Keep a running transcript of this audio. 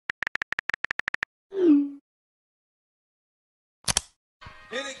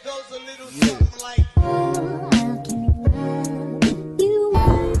And it goes a little something like.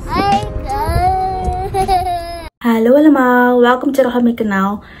 Hallo allemaal, welkom terug op mijn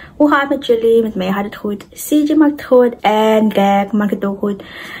kanaal. Hoe gaat het met jullie? Met mij gaat het goed. CJ maakt het goed en Greg maakt het ook goed.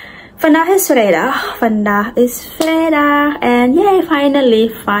 Vandaag is vrijdag. En yay,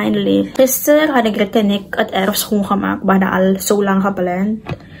 finally. Gisteren hadden Greg en ik het erf schoongemaakt. We hadden al zo lang gepland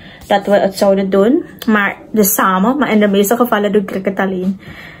dat we het zouden doen. Maar dus samen, maar in de meeste gevallen doet Greg het alleen.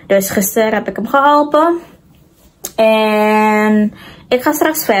 Dus gisteren heb ik hem geholpen. En ik ga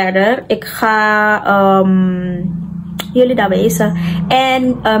straks verder. Ik ga jullie daar wezen.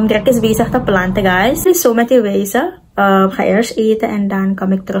 En Greg is bezig te planten, guys. Dus zo met die wezen. Ga eerst eten en dan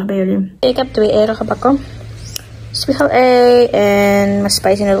kom ik terug bij jullie. Ik heb 2 eieren gebakken. Spiegelei en mijn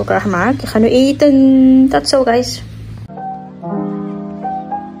spicy noodle klaar gemaakt. Ik ga nu eten. Tot zo, guys.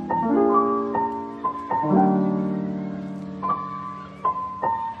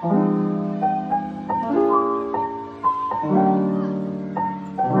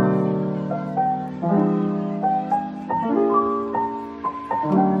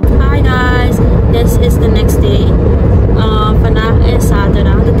 This is the next day. Vandaag is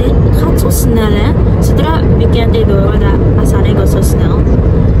zaterdag. De tijd gaat zo snel, hè. Zodra weekend is door, dan gaat het zo snel.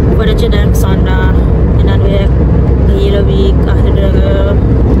 Voordat je denkt zondag en dan weer de hele week achter de rug.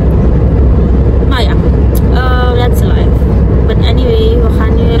 Maar ja, that's life. But anyway, we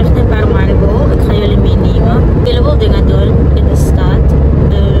gaan nu richting Paramaribo. Ik ga jullie meenemen. Ik wil wel dingen doen in de stad.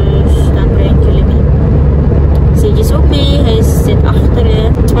 Dus dan breng ik jullie mee. CJ is ook mee, hij zit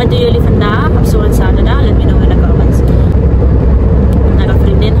achterin. Wat doen jullie vandaag op zo'n zaterdag? Let me know in de comments. Naar een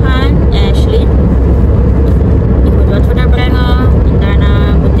vriendin gaan, Ashley. Ik moet wat voor haar brengen. En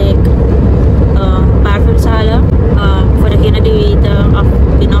daarna moet ik parfums halen. Voor degenen die weten,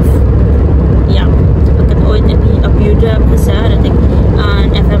 ja, ik heb ooit op YouTube gezegd dat ik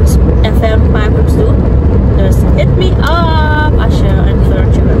FM parfums doe. Dus hit me up als je een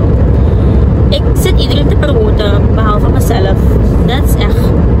kleurtje wil. Ik zit iedereen te promoten, behalve mezelf. Dat is echt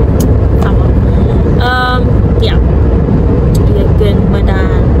jammer. Ja. Je kunt me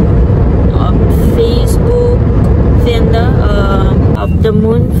dan op Facebook vinden. Op The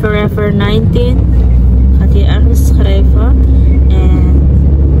Moon Forever 19. Gaat hier ergens schrijven. En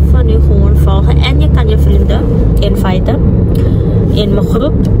van nu gewoon volgen. En je kan je vrienden inviten in mijn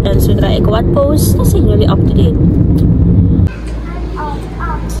groep. En zodra ik wat post, dan zijn jullie up to date.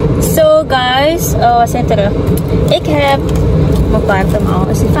 So guys, we zijn terug. Ik heb mijn parfum al.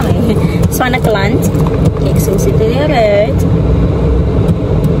 Is niet van mij. Het is van een klant. Kijk, zo ziet het eruit.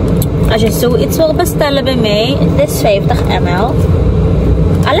 Als je zoiets wil bestellen bij mij, het is 50 ml.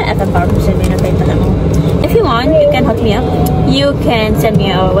 Alle FM parfums zijn bijna 50 ml. If you want, you can hook me up. You can send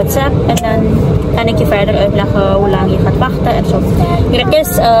me a WhatsApp. En dan kan ik je verder uitleggen hoe lang je gaat wachten en zo. Hier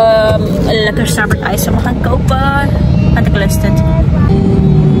is een lekker Starbucks ijs om te gaan kopen. Want ik lust het.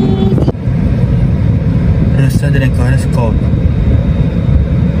 Rustig drinken, het is koud.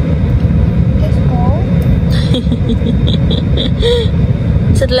 Is koud?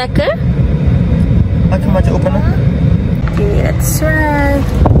 Is het lekker? Mag je een beetje openen? Okay, that's right.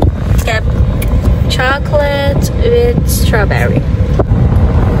 Ik heb chocolate with strawberry.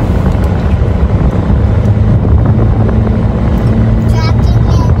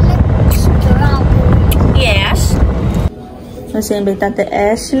 Yes. We zijn bij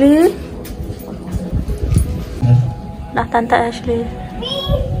tante Ashley. Dag tante Ashley.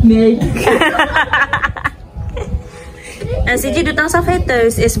 Nee. En CJ doet alsof hij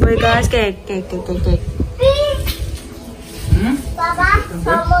thuis is, boy guys. Kijk. Papa,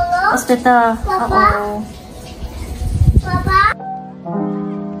 mama. Wat is dit? Papa.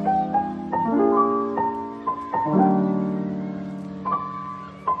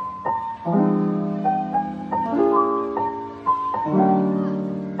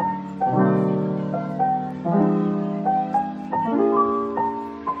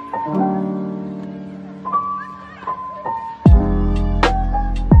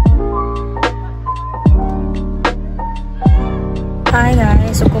 Hi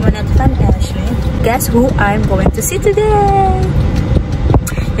guys, we komen net van Ashley. Guess who I'm going to see today?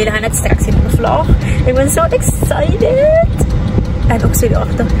 Jullie gaan het straks zien in de vlog. Ik ben zo excited. En ook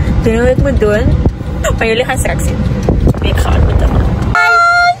zenuwachtig. Ik weet niet wat ik moet doen. Maar jullie gaan straks zien wie ik ga ontmoeten.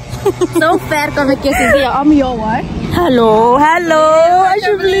 Zo ver kan ik je zien. Ja, om jou hoor. Hallo,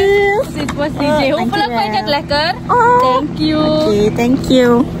 alsjeblieft. Dit was DJ. Hopelijk vind je het lekker. Oh. Thank you. Okay, thank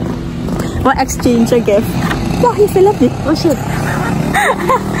you. We'll exchange a gift. Wah, je filmt niet. Oh shit.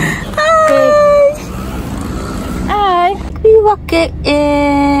 Hi. Wie wakker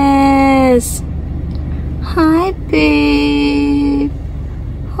is. Hi, babe.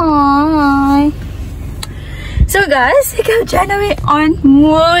 guys, ik heb Jene-Wade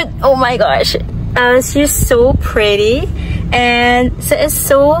ontmoet. Oh my gosh. She's so pretty. En ze is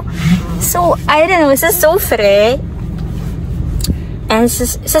zo, I don't know, ze is zo vrij. En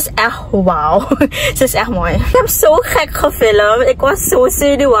ze is echt wauw. Ze is echt mooi. Ik heb zo gek gefilmd. Ik was zo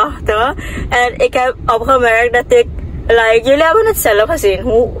zenuwachtig. En ik heb opgemerkt dat ik, jullie hebben het zelf gezien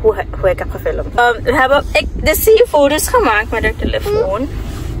hoe ik heb gefilmd. We hebben dus 4 foto's gemaakt met haar telefoon.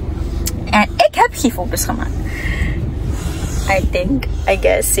 En ik heb geen foto's gemaakt. I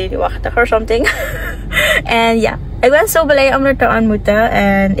guess, zenuwachtig or something. En ja, ik ben zo blij om haar te ontmoeten.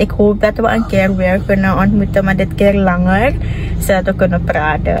 En ik hoop dat we een keer weer kunnen ontmoeten, maar dit keer langer. Zodat we kunnen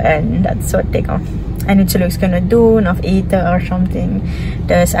praten en dat soort dingen. En iets leuks kunnen doen of eten or something.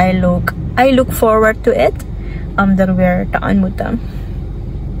 Dus I look forward to it. Om er weer te ontmoeten.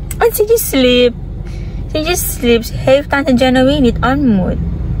 En ze sleep. Ze heeft tante Jene-Wade niet ontmoet.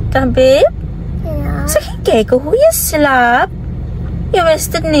 Toch, babe? Ja. Ze ging kijken hoe je slaapt. Je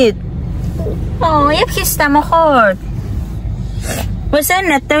wist het niet. Oh, je hebt geen stemmen gehoord. We zijn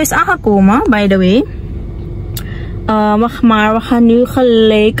net thuis aangekomen, by the way. Wacht maar, we gaan nu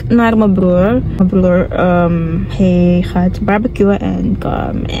gelijk naar mijn broer. Mijn broer, hij gaat barbecuen en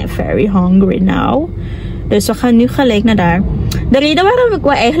I'm very hungry now. Dus we gaan nu gelijk naar daar. De reden waarom we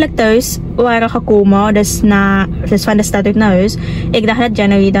eigenlijk thuis waren gekomen, dus van de stad uit naar huis. Ik dacht dat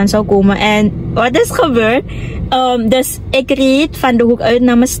Jene-Wade dan zou komen. En wat is gebeurd? Dus ik reed van de hoek uit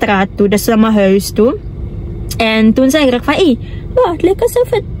naar mijn straat toe, dus naar mijn huis toe. En toen zei ik van, hé, het lijkt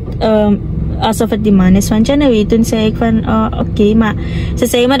alsof het die man is van Jene-Wade. Toen zei ik van, oké, maar ze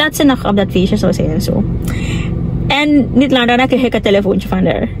zei me dat ze nog op dat feestje zou zijn en zo. En niet lang daarna kreeg ik een telefoontje van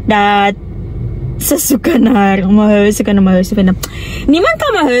haar. Dat ze zoeken naar mijn huis. Ze kunnen mijn huis vinden. Niemand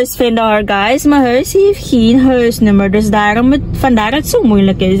kan mijn huis vinden hoor, guys. Mijn huis heeft geen huisnummer. Dus vandaar dat het zo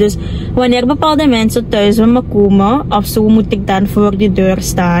moeilijk is. Dus wanneer bepaalde mensen thuis bij me komen of zo, moet ik dan voor die deur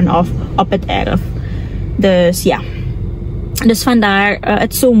staan of op het erf. Dus ja. Dus vandaar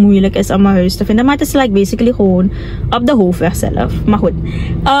het zo moeilijk is om mijn huis te vinden. Maar het is basically gewoon op de hoofdweg zelf. Maar goed.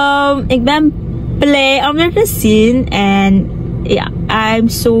 Ik ben blij om er te zien. En ja, I'm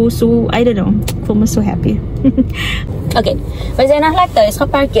so, I don't know. Ik voel me zo happy. Oké, we zijn nog lekker thuis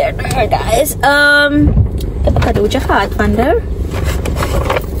geparkeerd, guys. Ik heb een cadeautje gehad van haar.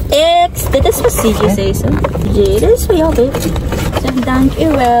 Dit is voor CJ, zei ze. Jay, dit is voor jou, babe. Zeg,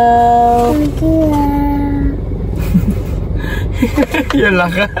 dankjewel. Dankjewel. Je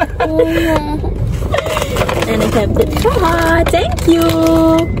lachen. En ik heb dit gehad. Thank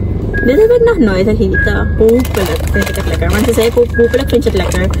you. Dit heb ik nog nooit gegeten. Hopelijk vind ik het lekker. Want ze zei hopelijk vind je het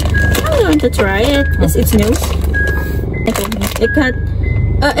lekker. I'm going to try it. Is iets nieuws. Ik weet niet.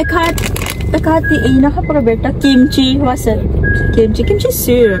 Ik had die ene geprobeerd. De kimchi was het. Kimchi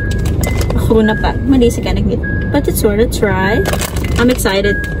zuur. Een groene pak. Maar deze ken ik niet. But it's worth a try. I'm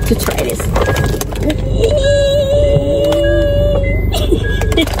excited to try this.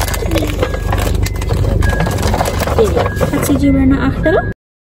 Gaat CJ weer naar achteren?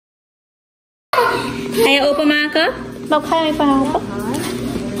 Ga je openmaken? Wat ga je even helpen?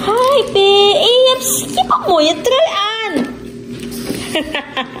 Hi, babe. Je hebt een mooie trui aan.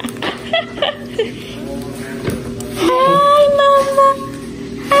 Hi, mama.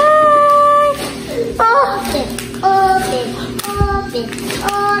 Hi. Open.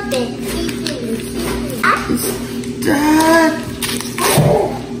 Dad.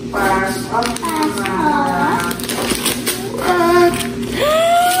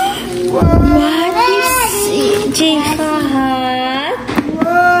 Wat is CJ gehad?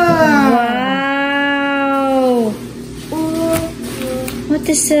 Wauw. Wat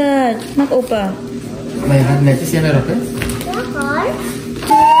is het? Maak open. Maar je gaat netjes hier erop, hè?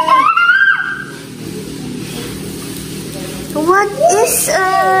 Wat is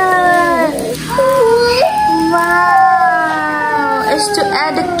het? Wow. It's to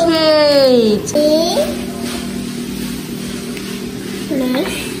educate.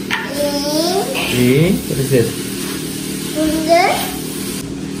 Nee, wat is dit?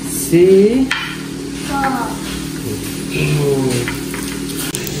 C.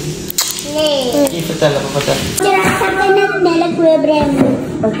 Nee. Vertel apa vertel. Rasakan dalam kue brand.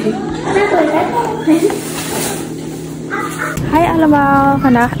 Oké. Hi allemaal,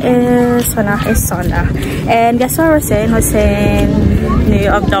 vandaag is zondag. En guess waar we zijn? We zijn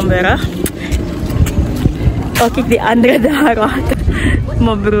nu op Damburg. Ook ik die andere daar achter.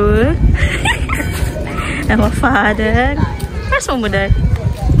 Mijn broer. En mijn vader. Waar is mijn moeder?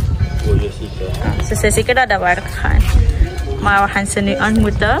 Ze zijn zeker dat daar gegaan. Maar we gaan ze nu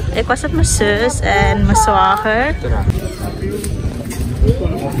ontmoeten. Ik was met mijn zus en mijn zwager.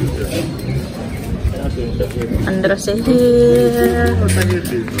 Andres is here.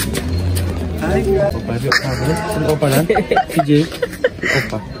 Opa dan PJ.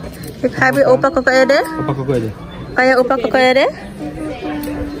 Opa. Happy opa ko kaya deh? Opa ko aja. Kaya opa ko kaya deh?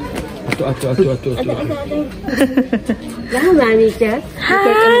 Atu. Jangan mami cek. Hai.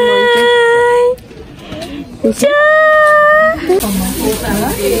 Ciao.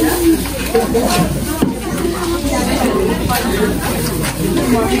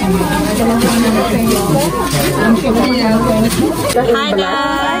 Hai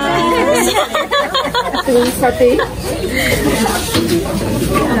guys. Satu.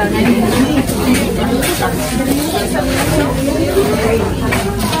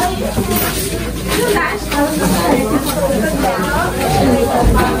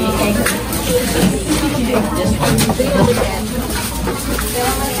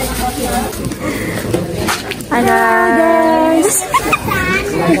 Hai guys.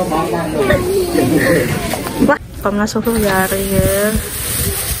 Wah, pengasuh jari ya.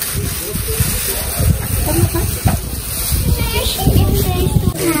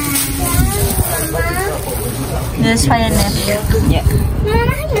 This fine ya.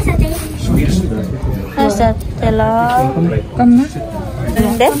 Nasa tela.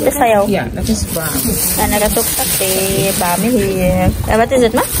 Deh, sayaw. Yeah, that is brown. Karena katuk sate, bami here. What is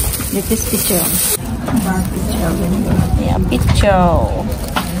it, ma? This is pichon. Ya, pichon.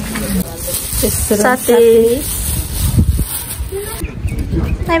 Sate.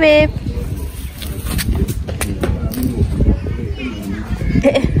 Hi, babe.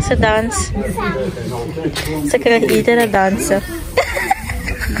 Sa dance. Sa kahita na dancer.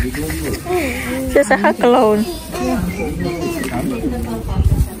 Siya sa clown.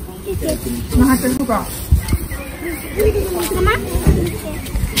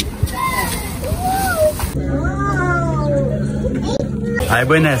 Hai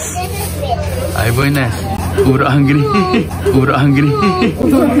buenas. Uro hungry.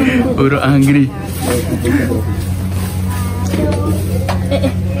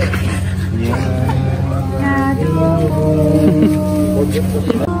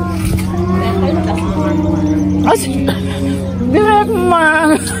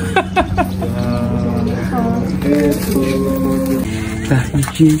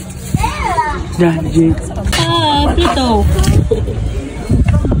 Janji. Ah, Pluto.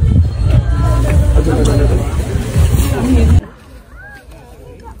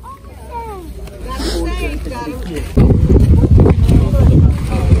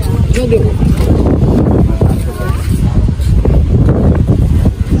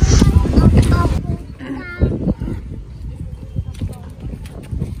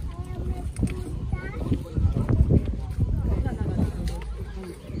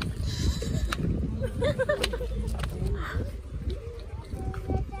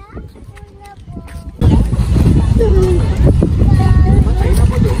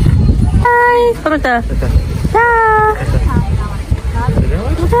 Hai, Pluto. Dah.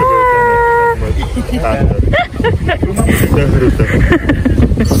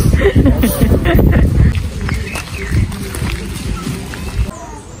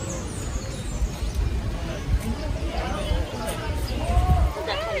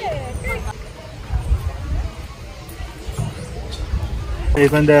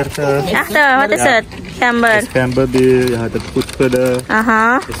 Even there, Achter, wat is het? Camber. camber die had het goed gedaan.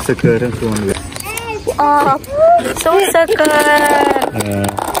 Aha. Suiker en gewoon weer. Oh, zo suiker.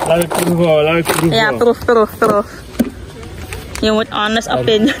 Laat ik proeven. Ja, proef. Je moet anders op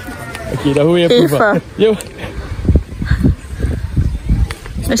in. Oké, dan hoe je proeven. Yo.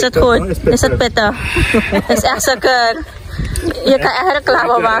 Is het goed? Is het pittig? Is echt suiker. Je kan echt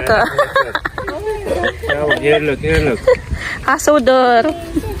reclame maken. Ja, heerlijk. Ga zo door.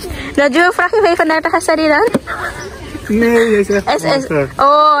 Najwa, vraag je 35 hasari dan? Nee, je zegt SS.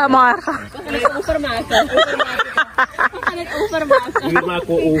 Oh, morgen. We gaan het overmaken. Jullie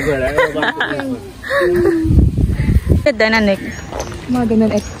maken over, hè. Dit dan ik.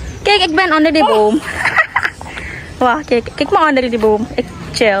 Kijk, ik ben onder die boom. Wauw, kijk maar onder die boom. Ik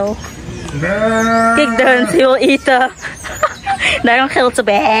chill. Kijk dan, ze wil eten. Daarom geldt ze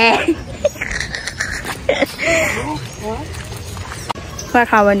bij. Waar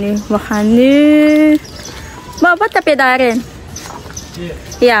gaan we nu? We gaan nu... Maar wat heb je daarin?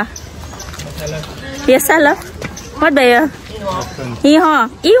 Ja. Jezelf? Wat ben je? Hier. Oh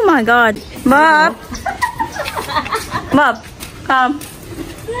my god. Bob. Kom.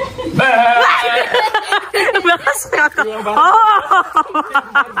 Ik ben geschrokken. Ik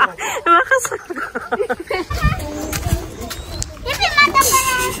ben geschrokken.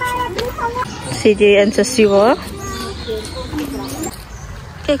 CJ en Sassie hoor.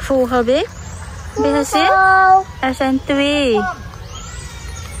 Kijk, volgen, babe. Behasin? Er zijn 2.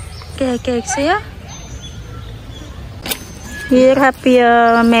 Kijk, zie je? Hier heb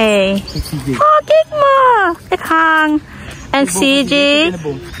je mij. Oh, kijk maar. Ik hang. En CJ.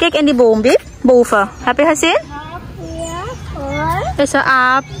 Kijk in die boom, Biep. Boven. Heb je gezien? Is een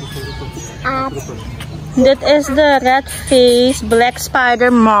aap. Dit is de red face black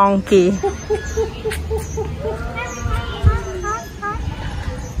spider monkey.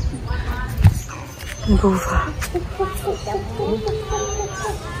 Boven.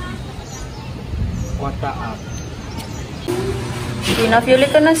 Zien of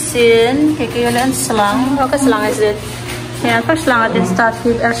jullie kunnen zien. Kijken jullie een slang. Welke slang is dit? Ja, voor slang. Dit staat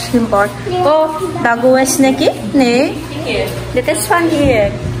hier als schimbord. Oh, dago is Nicky? Nee. Dit is van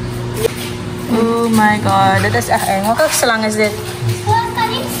hier. Oh my god, dit is echt eng. Welke slang is dit?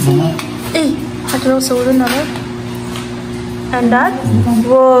 Gaat wel zo doen hoor. En dat?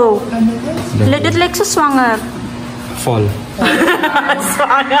 Wow. Dit lijkt zo zwanger. Vol.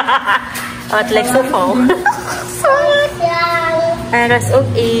 Zwanger. Oh, het lijkt zo vol. En er is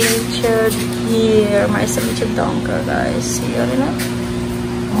ook eentje hier, maar is een beetje donker, guys. Zie jullie dat?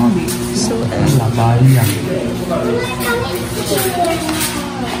 Zo eng.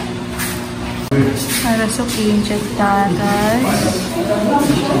 Er is ook eentje daar, guys.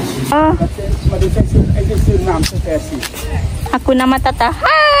 Oh. Maar dit is een Surinaamse versie. Hakuna Matata.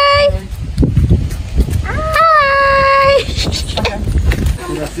 Hi! Hi!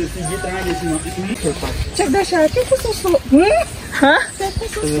 Check dat shirt. Kijk hoe zo. Huh?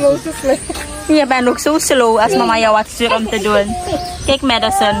 Je bent ook zo slow als mama jou wat stuurt om te doen. Kijk,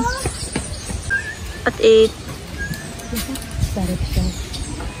 Madison. Wat eet?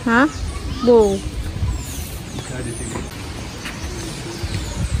 Huh? Wow.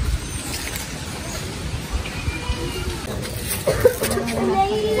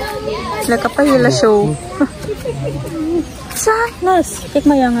 Lekker pa hela show. Sanas. Kijk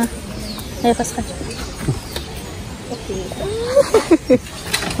maar jongen. Hij was gaat.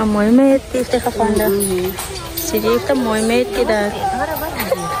 Een mooi meid heeft hij gevonden. Zie, die heeft een mooi meidje daar.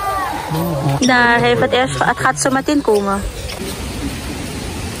 Daar heeft het eerst. Het gaat zo meteen komen.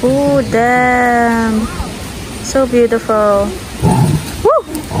 Oh damn. So beautiful. Woo!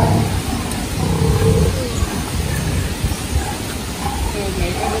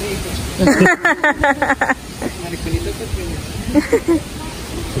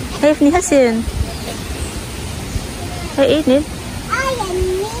 Hij heeft niet gezien. Hij eet niet.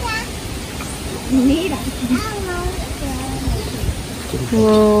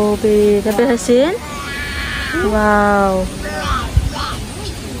 Wow, babe. Heb je gezien? Wauw.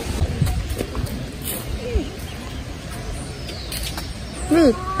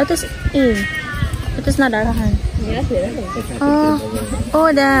 Wait, het is 1. Het is naar daar gegaan. Oh,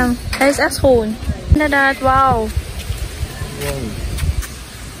 oh damn. Hij is echt schoon. Inderdaad, wauw.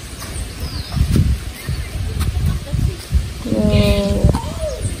 Wow.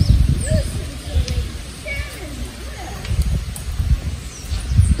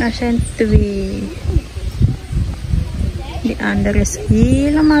 Er zijn 2. Die andere is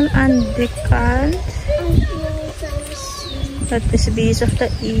helemaal aan de kant. Het is bezig te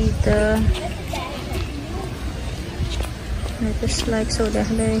eten. Het is like zo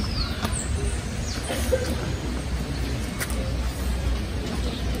dichtbij.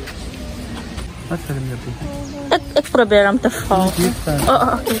 Wat ga je doen? Ik probeer hem te volgen.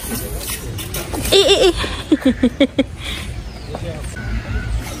 Oh, oké.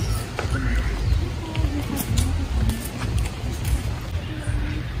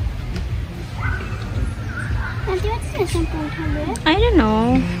 I don't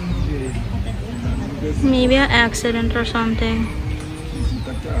know. Maybe an accident or something.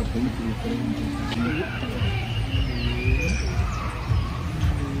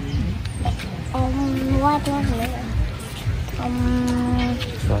 What was it?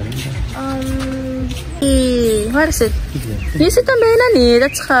 Where is it? Is it a melanie?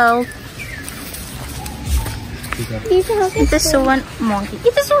 That's how. Het is zo'n monkey.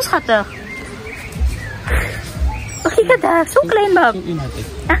 Het is zo schattig. Oh, kijk het daar. Zo'n klein bab.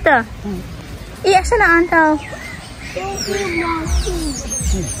 Echt daar. Echt zijn een aantal.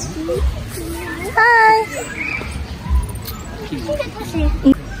 Hi.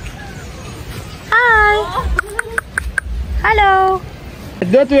 Hi. Hallo.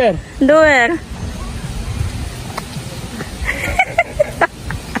 Doe het weer. Doe weer.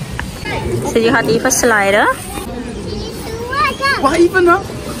 So je gaat even sliden. Wacht even nou.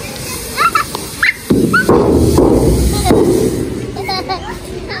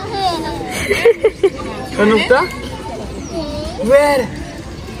 Kan op dat? Weer.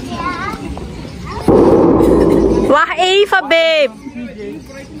 Wacht even, babe.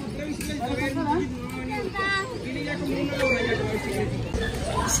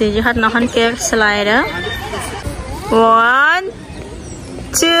 Zie, je gaat nog een keer sliden. 1,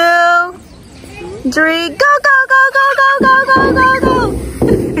 2, 3, go, go, go, go, go, go, go, go, go.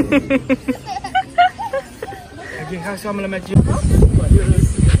 Je gaat samen met je.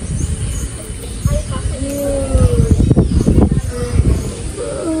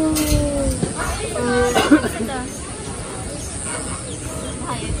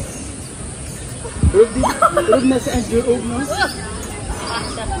 Roep met zijn deur ook nog.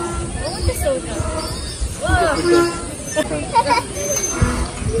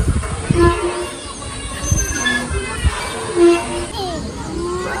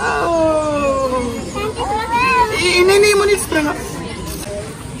 Nee, je moet niet springen.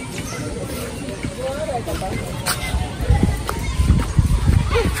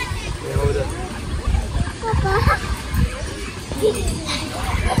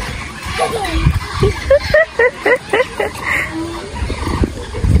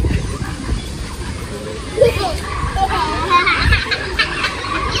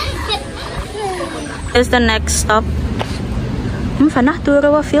 Is the next stop. Vannacht doen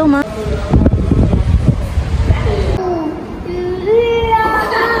we filmen.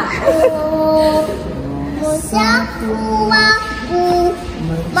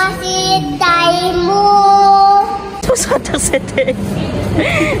 Masih taimu. Terus gaat er zitten.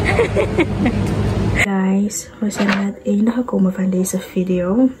 Guys, we zijn aan het einde gekomen van deze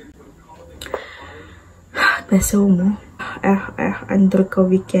video. Ik ben zo moe. Echt een drukke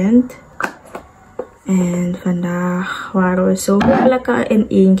weekend. En vandaag waren we zo lekker in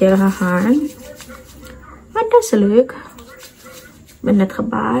 1 keer gegaan. Maar dat is leuk. Ik ben net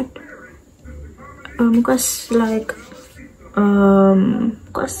gebaard. Ik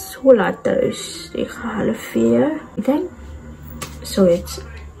was hoe laat thuis? Tegen 3:30. Ik denk zoiets.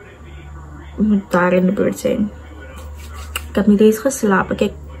 Ik moet daar in de buurt zijn. Ik heb niet eens geslapen.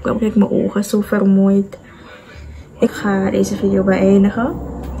 Kijk mijn ogen, zo vermoeid. Ik ga deze video beëindigen.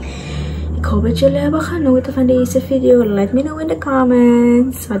 Ik hoop dat jullie hebben genoten van deze video. Let me know in the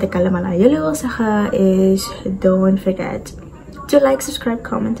comments. Wat ik allemaal aan jullie wil zeggen is, don't forget to like, subscribe,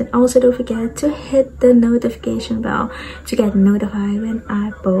 comment, and also don't forget to hit the notification bell to get notified when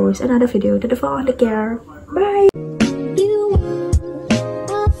I post another video. Tot de volgende keer. Bye!